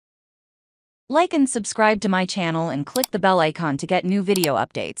Like and subscribe to my channel and click the bell icon to get new video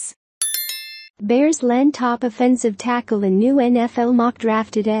updates. Bears land top offensive tackle in new NFL mock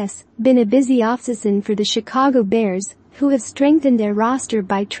draft. It's been a busy offseason for the Chicago Bears, who have strengthened their roster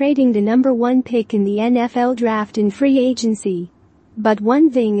by trading the number 1 pick in the NFL draft in free agency. But one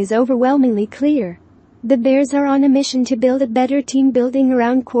thing is overwhelmingly clear. The Bears are on a mission to build a better team, building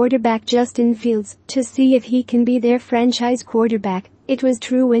around quarterback Justin Fields to see if he can be their franchise quarterback. It was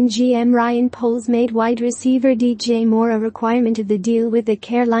true when GM Ryan Poles made wide receiver DJ Moore a requirement of the deal with the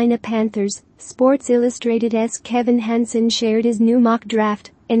Carolina Panthers. Sports Illustrated's Kevin Hanson shared his new mock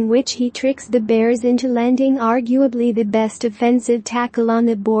draft, in which he tricks the Bears into landing arguably the best offensive tackle on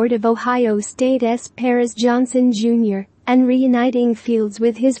the board of Ohio State's Paris Johnson Jr., and reuniting Fields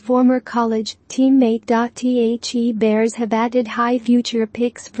with his former college teammate. The Bears have added high future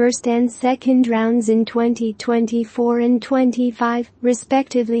picks, first and second rounds in 2024 and 25,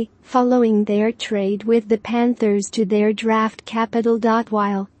 respectively, following their trade with the Panthers to their draft capital.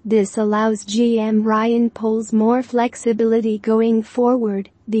 While this allows GM Ryan Poles more flexibility going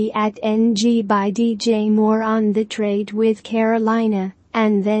forward, the @NG by DJ Moore on the trade with Carolina,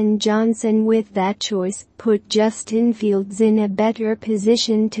 and then Johnson with that choice, put Justin Fields in a better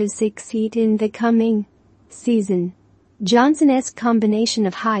position to succeed in the coming season. Johnson's combination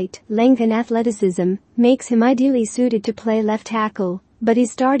of height, length and athleticism makes him ideally suited to play left tackle, but he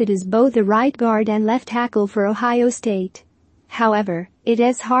started as both a right guard and left tackle for Ohio State. However, it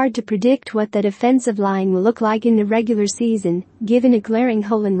is hard to predict what that offensive line will look like in the regular season, given a glaring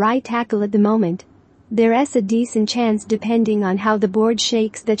hole in right tackle at the moment. There's a decent chance, depending on how the board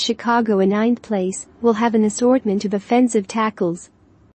shakes, that Chicago in 9th place will have an assortment of offensive tackles,